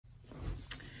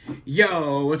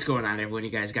Yo, what's going on, everyone? You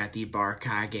guys got the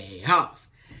Barkage of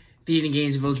the Eden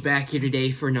Gains Village back here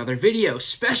today for another video.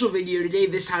 Special video today.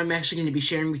 This time I'm actually going to be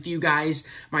sharing with you guys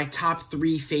my top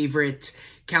 3 favorite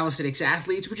calisthenics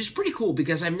athletes, which is pretty cool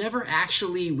because I've never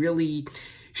actually really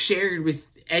shared with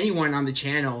anyone on the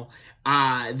channel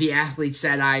the athletes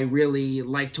that I really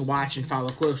like to watch and follow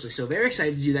closely. So very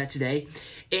excited to do that today.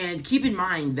 And keep in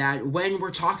mind that when we're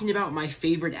talking about my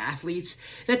favorite athletes,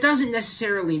 that doesn't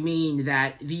necessarily mean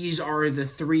that these are the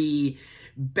 3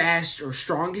 best or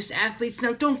strongest athletes.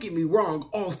 Now, don't get me wrong,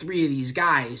 all 3 of these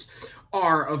guys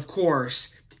are, of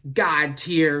course, God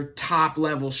tier, top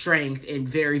level strength and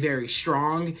very, very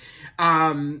strong.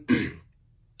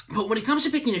 But when it comes to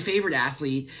picking a favorite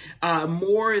athlete,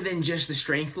 more than just the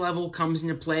strength level comes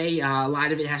into play. A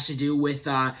lot of it has to do with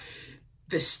the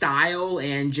style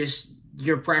and just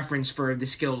your preference for the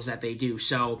skills that they do.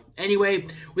 So anyway,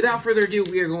 without further ado,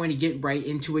 we are going to get right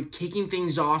into it, kicking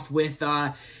things off with,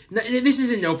 this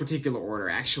is in no particular order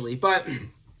actually, but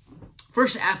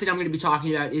first athlete I'm going to be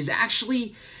talking about is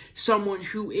actually someone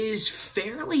who is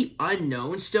fairly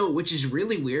unknown still, which is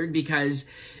really weird because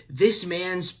this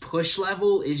man's push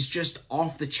level is just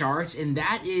off the charts, and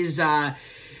that is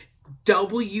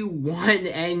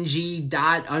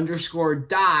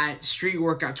W1NG._. Street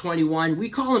Workout 21. We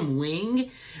call him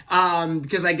Wing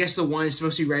because I guess the 1 is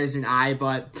supposed to be read as an I,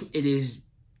 but it is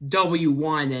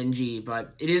W1NG,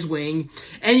 but it is Wing.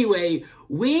 Anyway,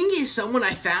 Wing is someone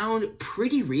I found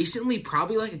pretty recently,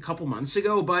 probably like a couple months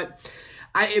ago, but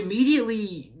I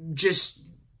immediately just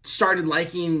started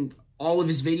liking all of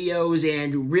his videos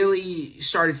and really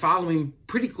started following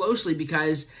pretty closely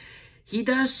because he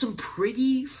does some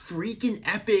pretty freaking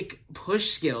epic push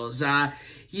skills.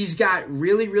 He's got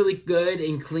really, really good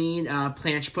and clean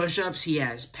planche push-ups. He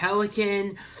has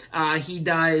Pelican. He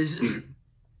does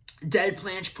dead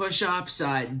planche push-ups,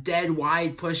 dead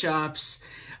wide push-ups.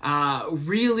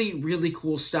 Really, really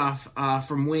cool stuff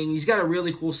from Wing. He's got a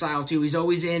really cool style too. He's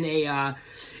always in a,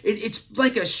 it's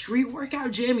like a street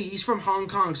workout gym. He's from Hong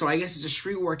Kong, so I guess it's a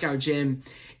street workout gym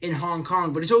in Hong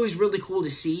Kong, but it's always really cool to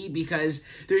see because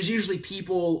there's usually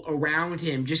people around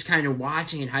him just kind of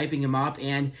watching and hyping him up,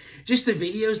 and just the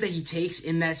videos that he takes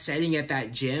in that setting at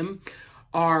that gym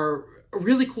are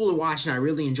really cool to watch, and I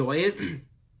really enjoy it.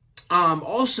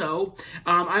 Also,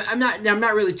 I'm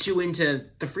not really too into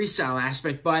the freestyle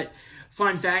aspect, but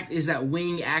fun fact is that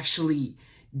Wing actually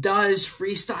does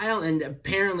freestyle and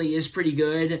apparently is pretty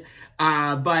good,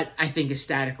 but I think his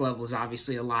static level is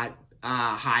obviously a lot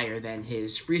higher than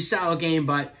his freestyle game.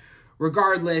 But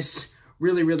regardless,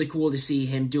 really, really cool to see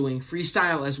him doing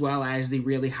freestyle as well as the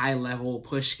really high level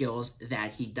push skills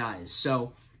that he does.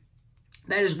 So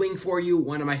that is Wing for you,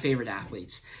 one of my favorite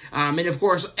athletes. And of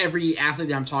course, every athlete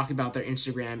that I'm talking about, their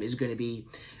Instagram is going to be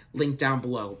linked down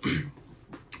below.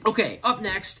 Okay, up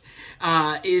next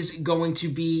is going to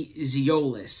be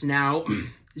Zeolus. Now,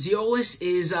 Zeolus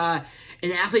is an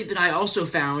athlete that I also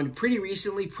found pretty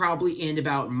recently, probably in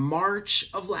about March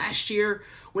of last year.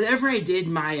 Whenever I did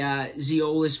my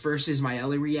Zeolus versus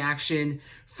Maeli reaction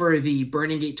for the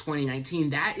Burning Gate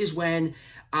 2019, that is when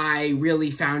I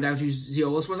really found out who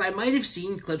Zeolus was. I might have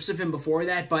seen clips of him before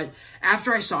that, but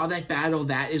after I saw that battle,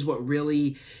 that is what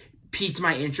really piqued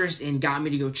my interest and got me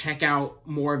to go check out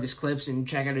more of his clips and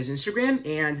check out his Instagram.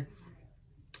 And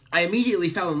I immediately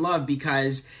fell in love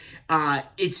because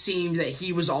it seemed that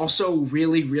he was also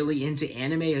really, really into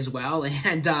anime as well.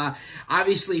 And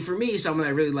obviously for me, someone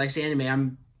that really likes anime,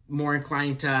 I'm more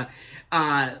inclined to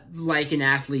like an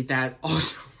athlete that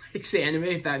also likes anime,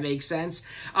 if that makes sense.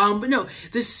 But no,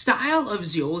 the style of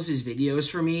Zeolus's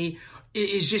videos for me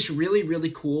is just really,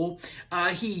 really cool.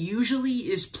 He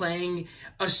usually is playing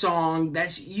a song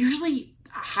that's usually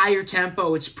higher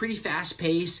tempo. It's pretty fast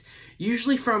paced,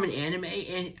 usually from an anime.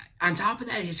 And on top of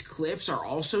that, his clips are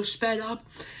also sped up.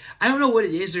 I don't know what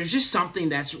it is. There's just something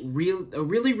that's a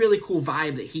really, really cool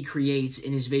vibe that he creates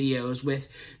in his videos with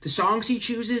the songs he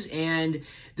chooses and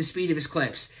the speed of his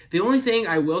clips. The only thing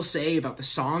I will say about the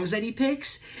songs that he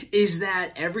picks is that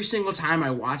every single time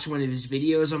I watch one of his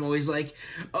videos, I'm always like,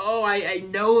 oh, I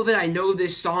know that I know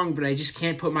this song, but I just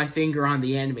can't put my finger on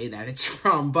the anime that it's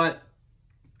from. But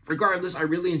regardless, I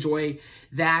really enjoy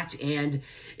that, and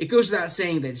it goes without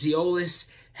saying that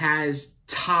Zeolus has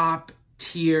top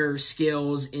tier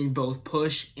skills in both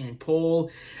push and pull.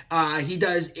 He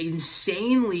does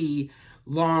insanely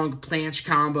long planche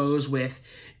combos with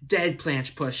dead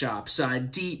planche push-ups,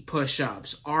 deep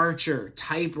push-ups, archer,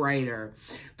 typewriter,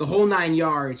 the whole 9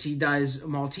 yards. He does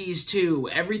Maltese too.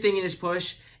 Everything in his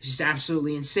push is just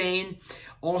absolutely insane.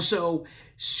 Also,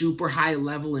 super high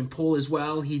level in pull as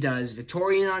well. He does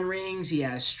Victorian on rings. He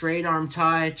has straight arm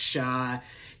touch.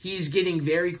 he's getting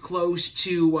very close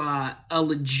to a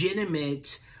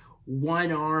legitimate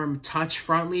one-arm touch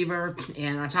front lever.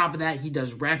 And on top of that, he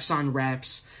does reps on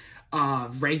reps,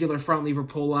 regular front lever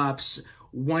pull-ups,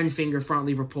 one-finger front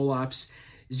lever pull-ups.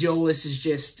 Zeolis is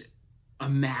just a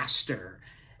master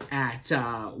at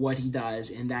what he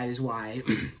does, and that is why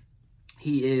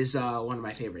he is one of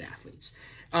my favorite athletes.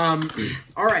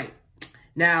 All right.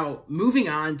 Now, moving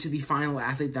on to the final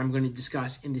athlete that I'm going to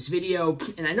discuss in this video.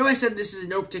 And I know I said this is in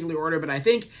no particular order, but I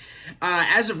think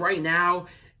as of right now,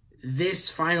 this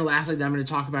final athlete that I'm going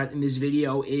to talk about in this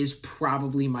video is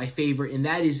probably my favorite, and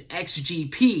that is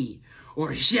XGP,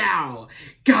 or Xiao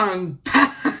Gang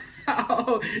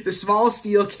Pao, the small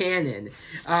steel cannon.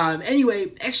 Anyway,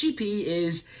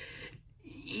 XGP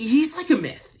he's like a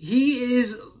myth. He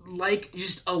is like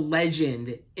just a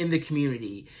legend in the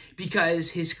community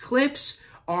because his clips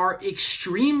are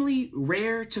extremely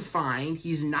rare to find.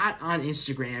 He's not on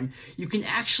Instagram. You can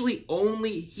actually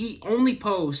he only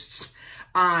posts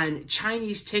on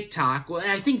Chinese TikTok. Well,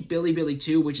 and I think Bilibili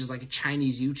too, which is like a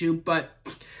Chinese YouTube, but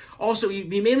also he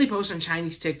mainly posts on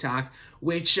Chinese TikTok,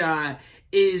 which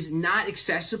is not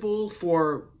accessible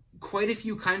for quite a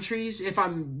few countries, if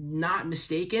I'm not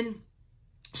mistaken.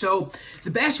 So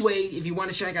the best way, if you want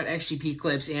to check out XGP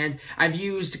clips, and I've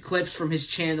used clips from his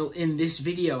channel in this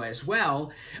video as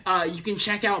well, you can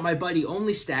check out my buddy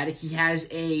Only Static. He has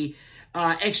a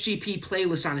XGP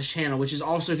playlist on his channel, which is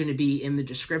also going to be in the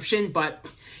description, but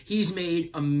he's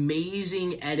made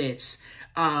amazing edits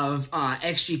of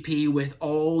XGP with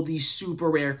all these super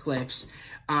rare clips.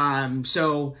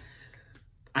 So,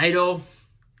 Idol,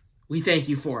 we thank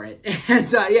you for it.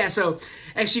 And yeah, so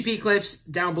XGP clips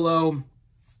down below.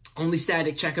 Only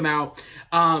Static, check him out.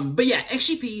 But yeah,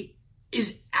 XGP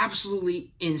is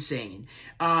absolutely insane.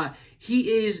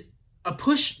 He is a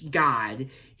push god.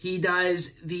 He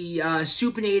does the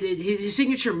supinated, his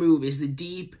signature move is the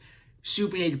deep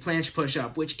supinated planche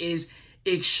push-up, which is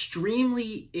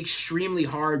extremely, extremely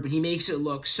hard, but he makes it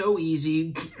look so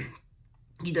easy.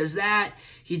 He does that.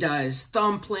 He does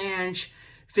thumb planche,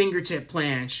 fingertip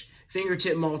planche,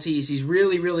 fingertip Maltese. He's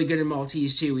really, really good at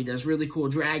Maltese too. He does really cool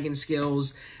dragon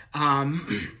skills.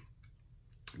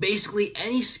 Basically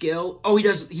any skill. Oh, he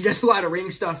does a lot of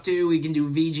ring stuff too. He can do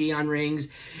VG on rings.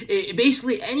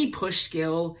 Basically any push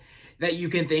skill that you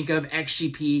can think of,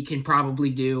 XGP can probably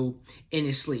do in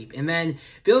his sleep. And then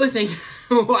the other thing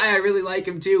why I really like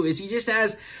him too is he just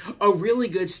has a really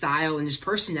good style, and his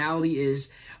personality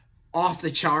is off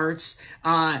the charts.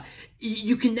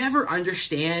 You can never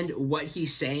understand what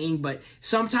he's saying, but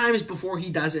sometimes before he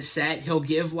does a set, he'll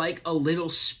give like a little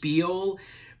spiel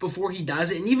before he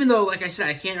does it. And even though, like I said,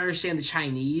 I can't understand the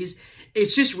Chinese,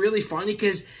 it's just really funny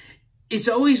because it's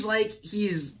always like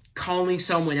he's calling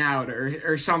someone out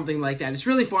or something like that. It's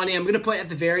really funny. I'm going to put at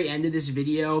the very end of this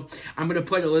video, I'm going to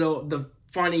put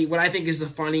what I think is the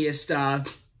funniest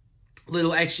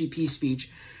little XGP speech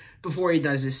before he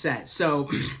does his set. So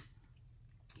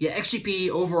yeah, XGP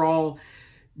overall,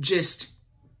 just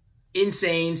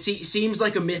insane. Seems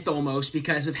like a myth almost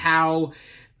because of how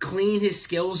clean his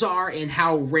skills are and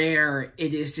how rare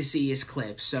it is to see his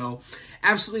clips. So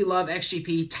absolutely love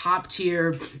XGP, top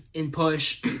tier in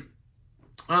push.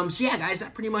 So yeah, guys,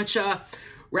 that pretty much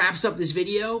wraps up this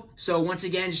video. So once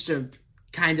again, just to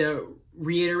kind of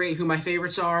reiterate who my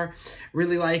favorites are,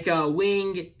 really like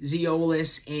Wing,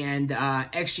 Zeolis, and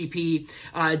XGP.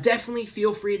 Definitely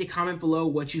feel free to comment below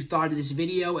what you thought of this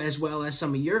video, as well as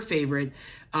some of your favorite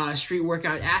street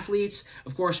workout athletes.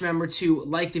 Of course, remember to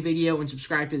like the video and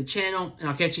subscribe to the channel, and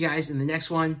I'll catch you guys in the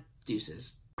next one.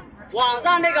 Deuces. 网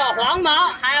上那个黄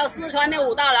毛，还有四川的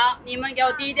武大郎，你们给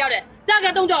我低调点。这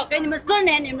个动作给你们10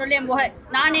年，你们都练不会。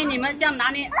拿捏你们像拿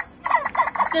捏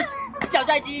这小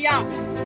菜鸡一样。